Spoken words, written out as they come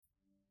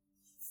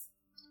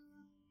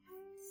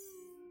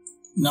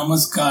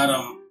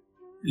Namaskaram,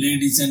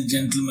 ladies and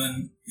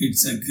gentlemen.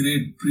 It's a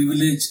great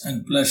privilege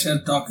and pleasure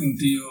talking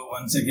to you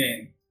once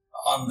again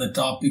on the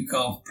topic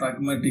of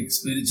pragmatic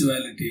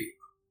spirituality.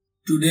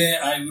 Today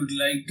I would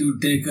like to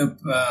take up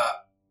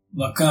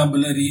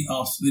vocabulary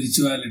of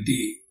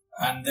spirituality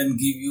and then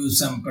give you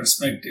some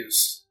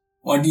perspectives.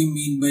 What do you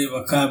mean by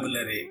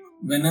vocabulary?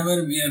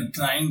 Whenever we are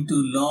trying to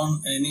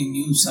learn any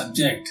new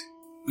subject,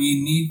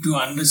 we need to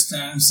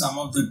understand some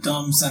of the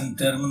terms and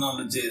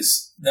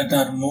terminologies that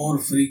are more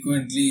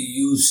frequently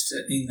used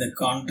in the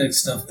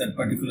context of that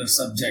particular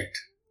subject.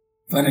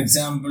 For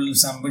example,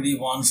 somebody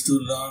wants to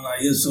learn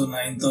ISO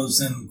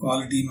 9000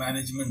 quality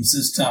management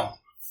system.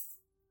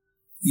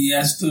 He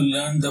has to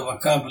learn the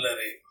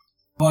vocabulary.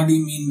 What do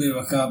you mean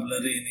by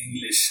vocabulary in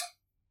English?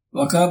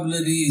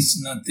 Vocabulary is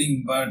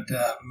nothing but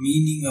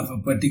meaning of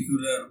a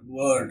particular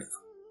word,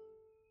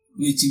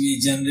 which we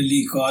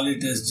generally call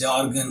it as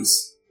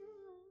jargons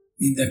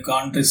in the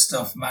context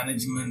of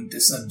management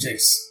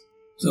subjects.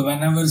 So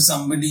whenever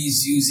somebody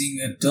is using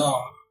a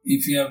term,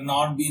 if you have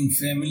not been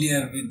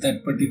familiar with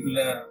that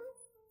particular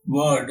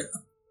word,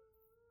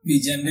 we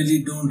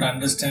generally don't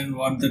understand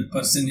what that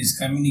person is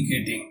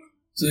communicating.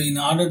 So in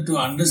order to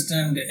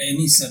understand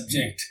any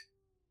subject,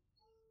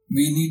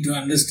 we need to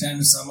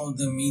understand some of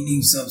the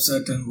meanings of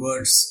certain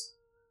words.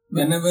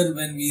 When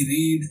we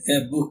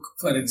read a book,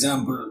 for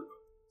example,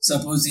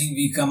 supposing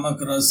we come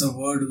across a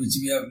word which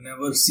we have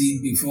never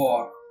seen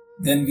before,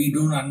 then we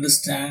don't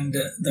understand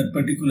that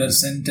particular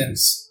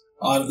sentence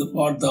or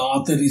what the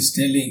author is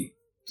telling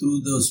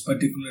through those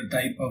particular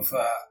type of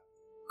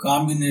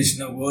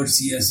combination of words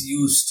he has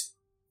used.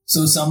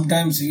 So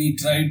sometimes we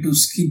try to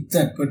skip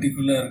that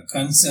particular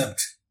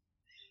concept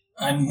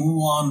and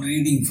move on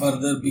reading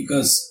further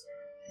because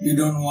we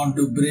don't want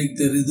to break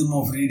the rhythm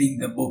of reading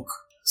the book.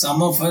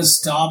 Some of us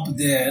stop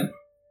there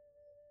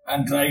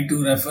and try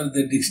to refer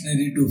the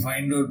dictionary to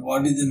find out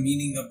what is the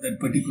meaning of that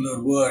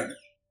particular word,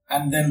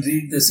 and then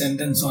read the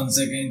sentence once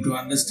again to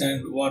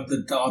understand what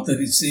the author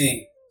is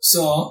saying.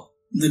 So,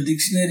 the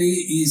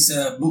dictionary is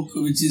a book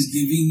which is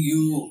giving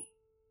you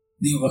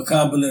the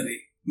vocabulary,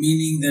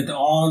 meaning that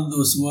all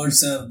those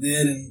words are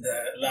there in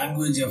the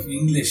language of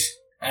English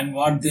and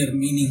what their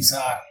meanings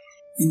are.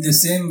 In the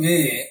same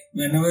way,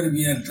 whenever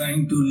we are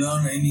trying to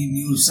learn any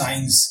new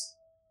science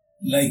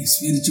like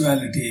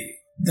spirituality,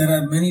 there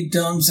are many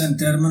terms and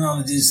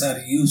terminologies are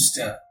used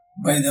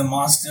by the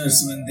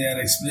masters when they are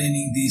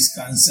explaining these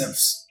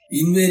concepts.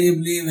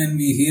 Invariably, when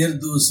we hear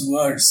those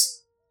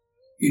words,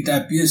 it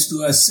appears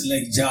to us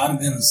like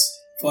jargons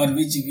for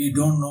which we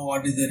don't know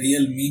what is the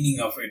real meaning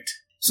of it.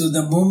 So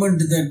the moment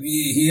that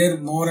we hear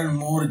more and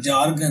more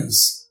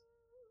jargons,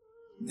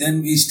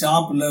 then we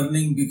stop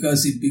learning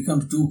because it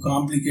becomes too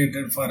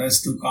complicated for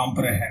us to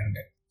comprehend.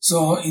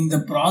 So in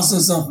the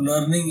process of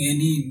learning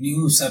any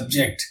new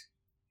subject,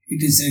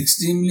 it is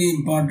extremely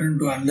important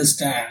to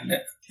understand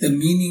the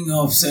meaning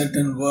of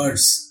certain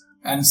words,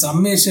 and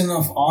summation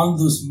of all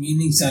those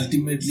meanings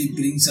ultimately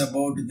brings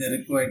about the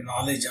required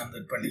knowledge on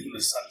that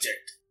particular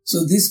subject.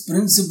 So this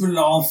principle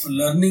of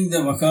learning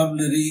the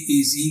vocabulary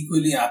is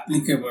equally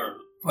applicable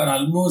for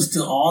almost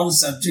all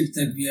subjects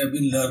that we have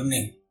been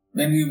learning.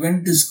 When we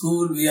went to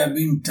school, we have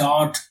been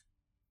taught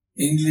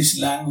English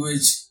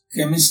language,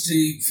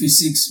 chemistry,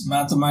 physics,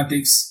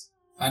 mathematics,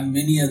 and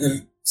many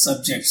other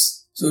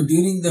subjects. So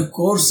during the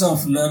course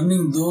of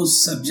learning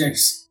those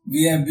subjects,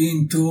 we have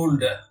been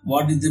told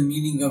what is the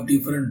meaning of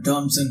different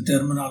terms and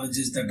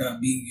terminologies that are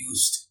being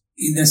used.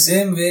 In the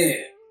same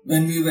way,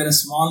 when we were a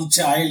small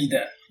child,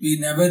 we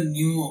never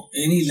knew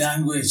any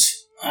language,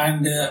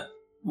 and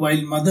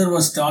while mother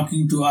was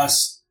talking to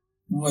us,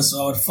 who was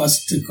our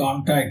first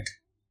contact,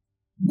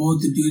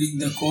 both during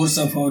the course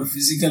of our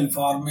physical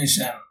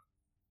formation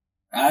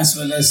as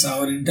well as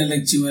our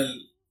intellectual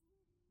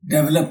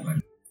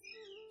development.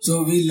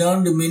 So we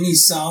learned many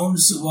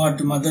sounds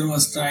what mother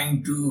was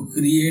trying to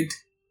create,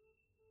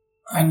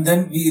 and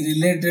then we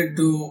related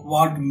to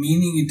what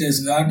meaning it has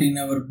got in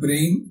our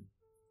brain,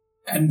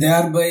 and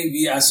thereby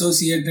we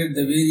associated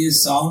the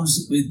various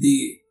sounds with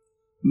the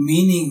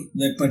meaning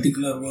that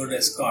particular word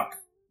has got.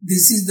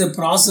 This is the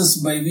process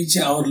by which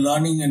our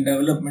learning and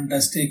development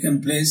has taken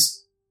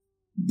place,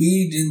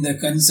 be it in the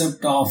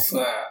concept of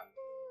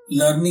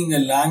learning a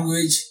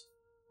language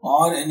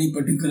or any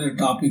particular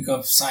topic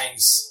of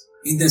science.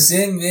 In the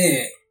same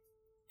way,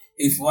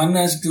 if one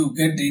has to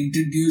get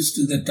introduced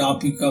to the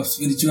topic of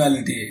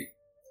spirituality,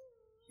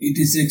 it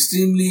is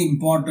extremely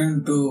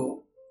important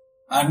to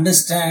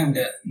understand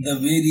the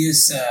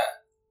various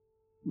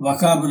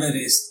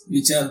vocabularies,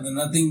 which are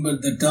nothing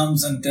but the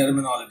terms and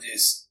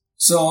terminologies.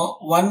 So,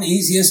 one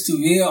easiest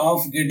way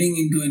of getting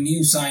into a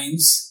new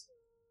science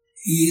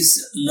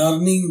is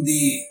learning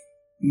the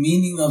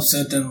meaning of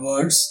certain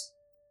words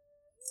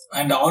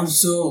and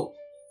also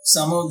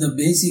some of the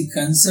basic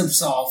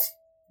concepts of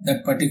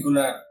that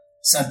particular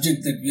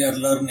subject that we are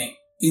learning.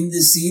 In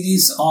this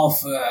series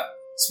of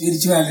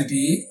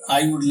spirituality,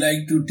 I would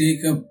like to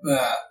take up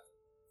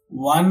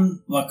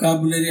one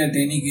vocabulary at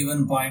any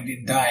given point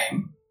in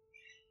time,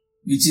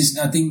 which is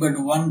nothing but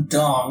one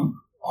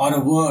term or a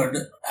word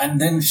and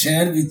then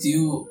share with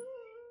you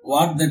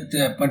what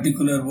that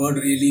particular word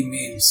really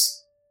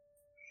means.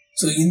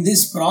 So in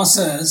this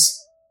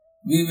process,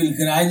 we will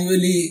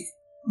gradually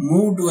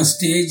move to a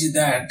stage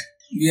that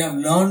we have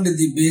learned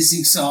the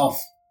basics of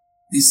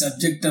the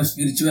subject of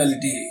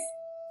spirituality,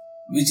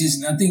 which is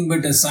nothing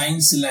but a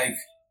science like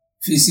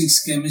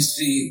physics,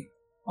 chemistry,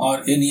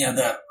 or any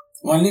other.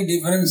 Only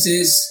difference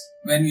is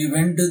when we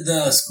went to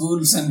the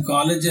schools and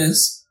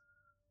colleges,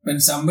 when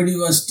somebody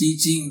was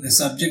teaching the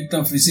subject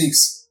of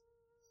physics,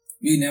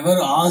 we never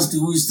asked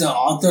who is the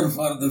author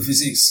for the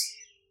physics.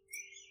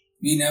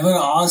 We never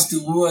asked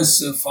who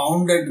has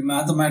founded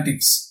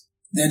mathematics.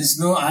 There is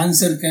no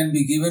answer can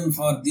be given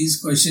for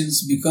these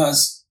questions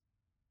because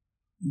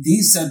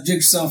these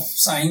subjects of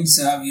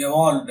science have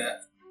evolved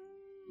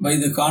by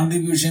the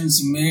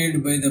contributions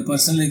made by the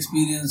personal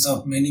experience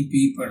of many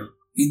people.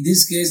 In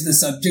this case, the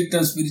subject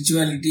of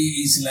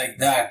spirituality is like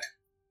that.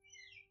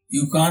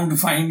 You can't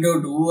find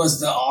out who was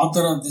the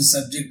author of this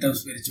subject of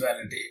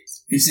spirituality.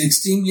 It's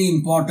extremely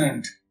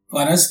important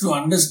for us to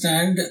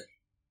understand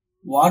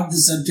what the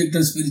subject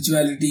of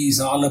spirituality is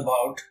all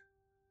about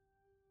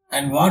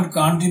and what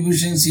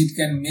contributions it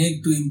can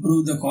make to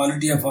improve the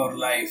quality of our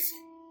life.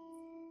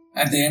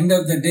 At the end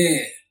of the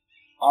day,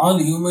 all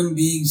human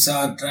beings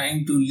are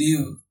trying to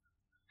live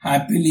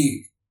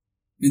happily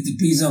with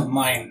peace of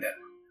mind.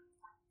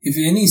 If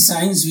any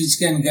science which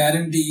can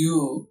guarantee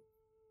you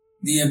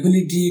the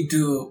ability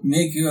to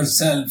make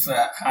yourself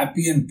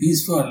happy and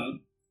peaceful,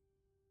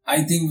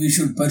 I think we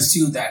should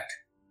pursue that.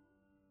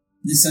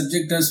 The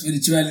subject of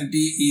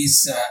spirituality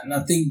is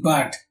nothing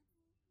but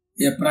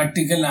a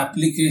practical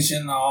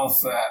application of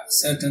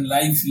certain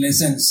life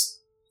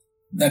lessons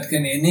that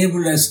can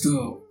enable us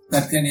to,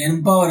 that can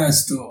empower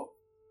us to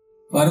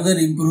further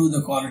improve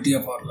the quality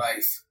of our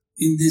life.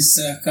 In these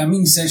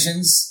coming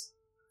sessions,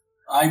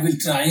 I will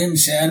try and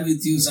share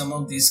with you some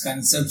of these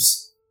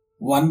concepts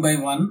one by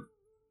one,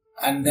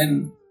 and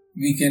then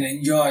we can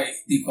enjoy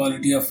the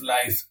quality of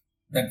life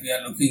that we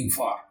are looking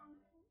for.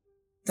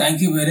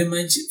 Thank you very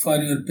much for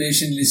your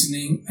patient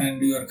listening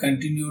and your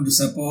continued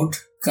support.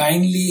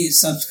 Kindly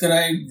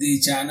subscribe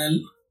the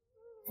channel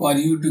for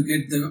you to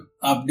get the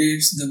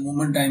updates the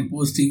moment I am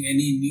posting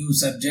any new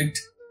subject.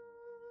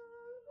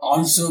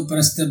 Also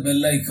press the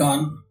bell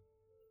icon,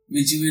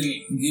 which will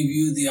give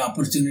you the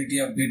opportunity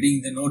of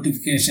getting the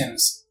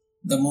notifications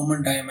the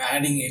moment I am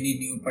adding any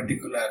new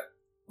particular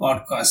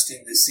podcast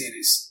in this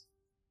series.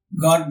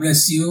 God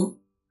bless you.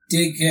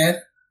 Take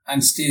care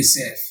and stay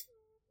safe.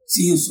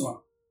 See you soon.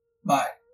 Bye.